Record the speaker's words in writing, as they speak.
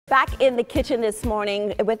Back in the kitchen this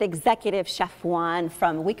morning with Executive Chef Juan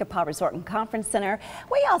from We-Ko-Pa Resort and Conference Center.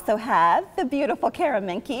 We also have the beautiful Kara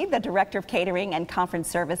Minke, the Director of Catering and Conference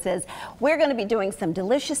Services. We're going to be doing some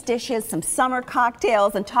delicious dishes, some summer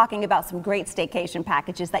cocktails, and talking about some great staycation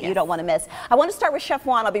packages that you don't want to miss. I want to start with Chef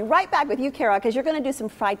Juan. I'll be right back with you, Kara, because you're going to do some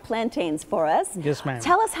fried plantains for us. Yes, ma'am.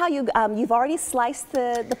 Tell us how you've already sliced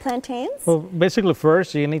the plantains. Well, basically,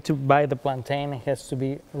 first you need to buy the plantain. It has to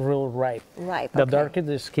be real ripe. Ripe. The okay. darker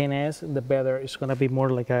the skin is, the better it's going to be, more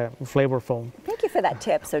like a flavorful. Thank you for that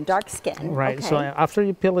tip. So dark skin. Right. Okay. So after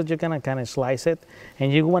you peel it, you're going to kind of slice it,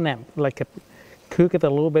 and you want to cook it a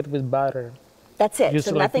little bit with butter. That's it. Just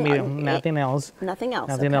so like nothing nothing else. Nothing else.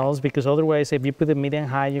 Nothing else, because otherwise, if you put the medium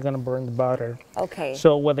high, you're going to burn the butter. Okay.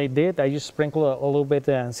 So what I did, I just sprinkle a little bit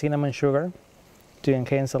of cinnamon sugar to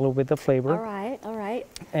enhance a little bit of flavor. All right, all right.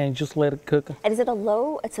 And just let it cook. And is it a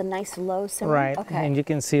low? It's a nice low simmer. Right. Okay. And you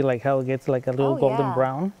can see like how it gets like a little golden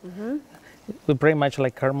brown. Mm-hmm. We pretty much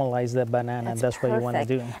like caramelize the banana. That's what you want to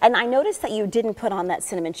do. And I noticed that you didn't put on that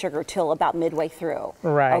cinnamon sugar till about midway through.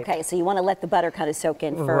 Right. Okay, so you want to let the butter kind of soak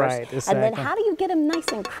in first. Right, exactly. And then how do you get them nice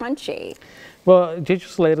and crunchy? Well, you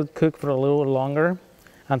just let it cook for a little longer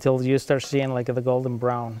until you start seeing like the golden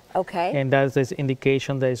brown. Okay. And that's this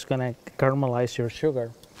indication that it's going to caramelize your sugar.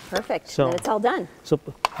 Perfect. So then it's all done. So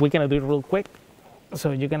we're going to do it real quick.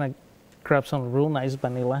 So you're going to grab some real nice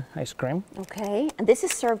vanilla ice cream. Okay. And this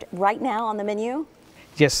is served right now on the menu?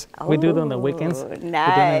 Yes, we do it on the weekends.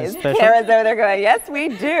 Nice. Kara's over there going, yes, we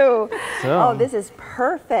do. So. Oh, this is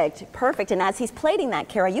perfect, perfect. And as he's plating that,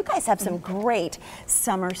 Kara, you guys have some great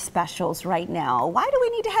summer specials right now. Why do we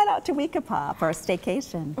need to head out to We-Ko-Pa for a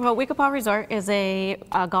staycation? Well, We-Ko-Pa Resort is a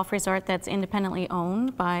golf resort that's independently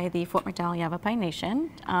owned by the Fort McDowell Yavapai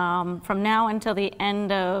Nation. From now until the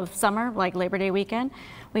end of summer, like Labor Day weekend,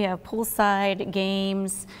 we have poolside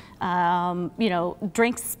games, you know,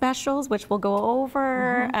 drink specials, which we'll go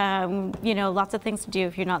over, you know, lots of things to do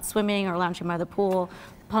if you're not swimming or lounging by the pool.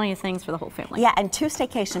 Plenty of things for the whole family. Yeah, and 2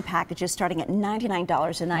 staycation packages starting at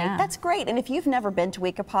 $99 a night. Yeah. That's great. And if you've never been to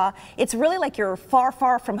We-Ko-Pa, it's really like you're far,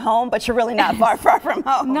 far from home, but you're really not far, far from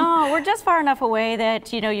home. No, we're just far enough away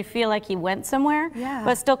that, you know, you feel like you went somewhere,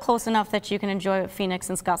 but still close enough that you can enjoy what Phoenix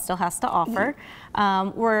and Scottsdale has to offer.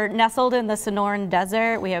 We're nestled in the Sonoran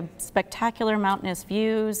Desert. We have spectacular mountainous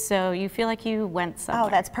views, so you feel like you went somewhere. Oh,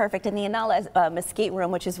 that's perfect. And the Inala Mesquite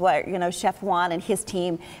Room, which is what, you know, Chef Juan and his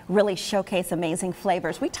team really showcase amazing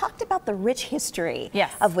flavors. We talked about the rich history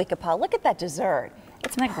of We-Ko-Pa. Look at that dessert.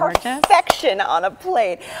 It's perfection on a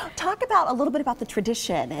plate. Talk about a little bit about the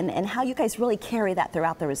tradition and how you guys really carry that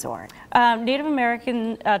throughout the resort. Native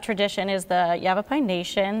American tradition is the Yavapai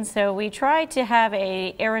Nation, so we try to have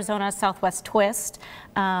a Arizona Southwest twist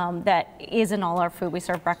that is in all our food. We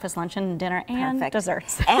serve breakfast, lunch, and dinner, and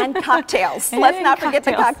desserts. And cocktails. Let's not forget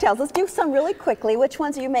the cocktails. Let's do some really quickly. Which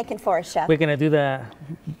ones are you making for us, Chef? We're going to do the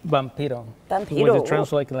vampiro. Vampiro. Which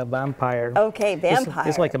translates like a vampire. Okay, vampire.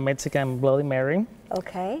 It's like a Mexican Bloody Mary.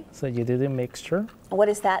 Okay. So you do the mixture. What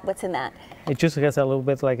is that? What's in that? It just has a little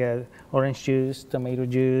bit like a orange juice, tomato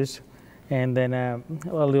juice, and then a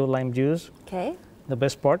little lime juice. Okay. The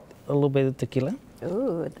best part, a little bit of tequila.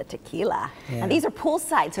 Ooh, the tequila. Yeah. And these are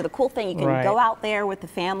poolside, so the cool thing, you can go out there with the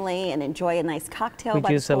family and enjoy a nice cocktail by the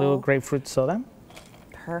pool. We use a little grapefruit soda.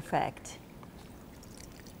 Perfect.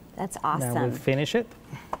 That's awesome. Now we finish it.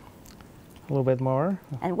 A little bit more.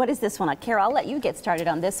 And what is this one? Kara, I'll let you get started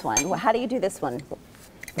on this one. How do you do this one?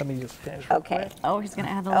 Let me just finish. Okay. Oh, he's going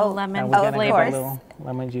to add a little lemon flavor. A little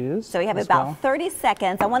lemon juice. So we have about 30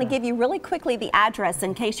 seconds. I want to give you really quickly the address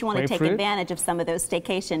in case you want to take advantage of some of those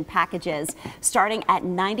staycation packages. Starting at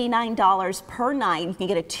 $99 per night, you can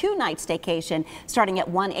get a 2-night staycation starting at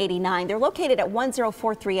 $189. They're located at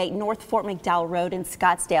 10438 North Fort McDowell Road in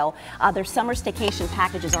Scottsdale. Their summer staycation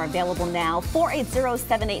packages are available now.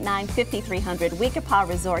 480-789-5300,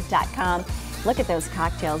 WeKoPaResort.com. Look at those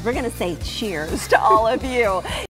cocktails. We're going to say cheers to all of you.